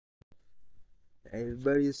Hey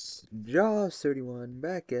everybody, it's Jaws31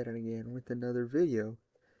 back at it again with another video.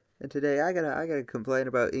 And today I gotta complain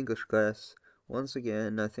about English class once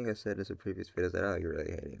again. I think I said this in previous videos that I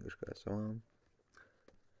really hate English class.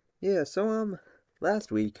 So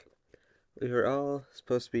last week we were all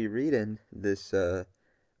supposed to be reading this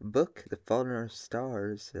book, The Fault in Our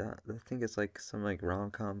Stars. I think it's like some like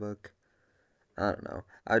rom-com book. I don't know.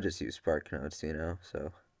 I just use Spark Notes,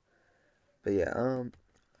 so but yeah,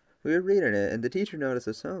 we were reading it, and the teacher noticed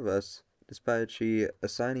that some of us, despite she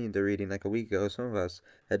assigning the reading like a week ago, some of us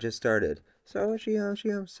had just started. So she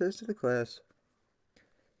says to the class,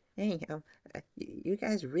 "Hey, you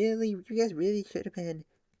guys really should have been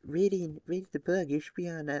reading the book. You should be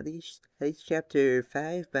on at least chapter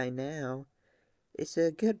 5 by now. It's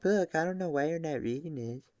a good book. I don't know why you're not reading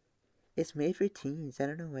it. It's made for teens. I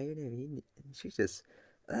don't know why you're not reading it." And she's just,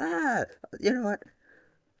 ah, you know what?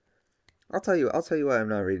 I'll tell you why I'm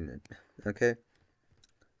not reading it. Okay?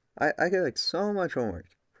 I get like so much homework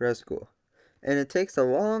for school, and it takes a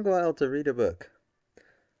long while to read a book. I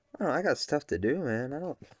don't know, I got stuff to do, man. I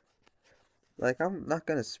don't I'm not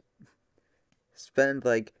gonna spend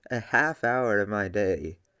like a half hour of my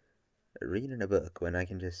day reading a book when I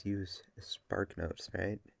can just use Spark Notes,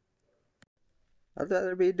 right? I'd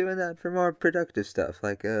rather be doing that for more productive stuff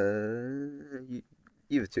like YouTube.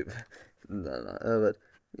 But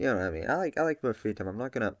you know what I mean. I like my free time. I'm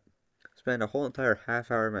not gonna spend a whole entire half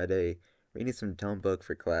hour of my day reading some dumb book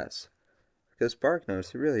for class. Because Spark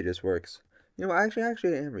Notes, it really just works. You know, actually,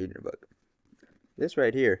 I am reading a book. This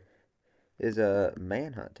right here is a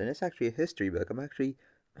Manhunt, and it's actually a history book. I'm actually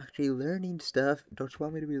learning stuff. Don't you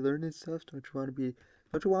want me to be learning stuff? Don't you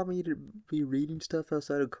want me to be reading stuff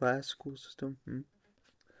outside of class, school system? Hmm?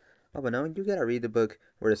 Oh, but no, you gotta read the book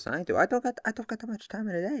we're assigned to. I don't got that much time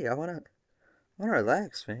in a day. I wanna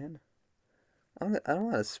relax, man. I don't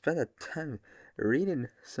wanna spend a time reading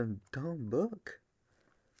some dumb book.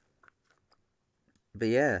 But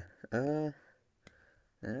yeah, and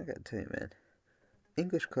I gotta tell you, man,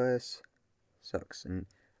 English class sucks, and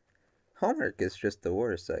homework is just the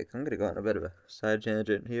worst. Like, I'm gonna go on a bit of a side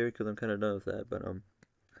tangent here because I'm kind of done with that. But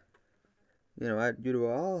you do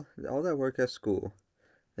all that work at school,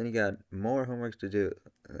 then you got more homework to do.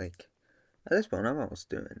 Like, at this point, I'm almost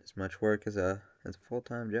doing as much work as a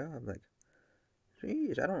full-time job. Like,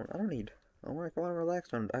 jeez, I don't need homework. I want to relax.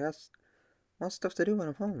 I got stuff to do when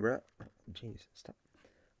I'm home, bro. Jeez, stop.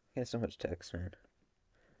 I got so much text, man.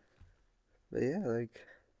 But yeah, like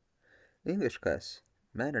English class,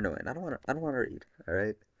 man, annoying. I don't wanna read. All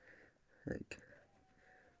right, like.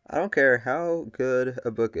 I don't care how good a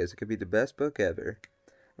book is. It could be the best book ever.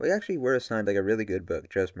 We actually were assigned like a really good book,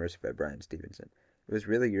 Just Mercy by Bryan Stevenson. It was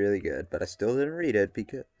really, really good, but I still didn't read it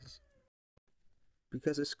because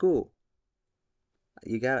of school.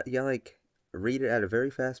 You gotta like read it at a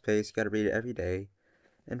very fast pace. You gotta read it every day.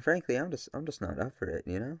 And frankly, I'm just not up for it,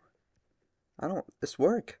 you know? I don't It's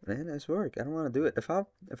work, man, it's work. I don't wanna do it. If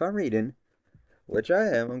I'm reading, which I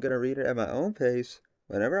am, I'm gonna read it at my own pace,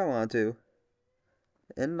 whenever I want to.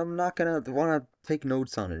 And I'm not gonna want to take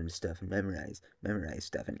notes on it and stuff and memorize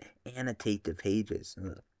stuff and annotate the pages.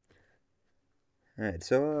 Ugh. All right,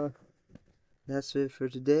 so that's it for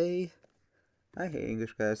today. I hate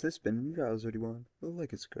English class. This has been Jaws31.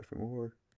 Like and subscribe for more.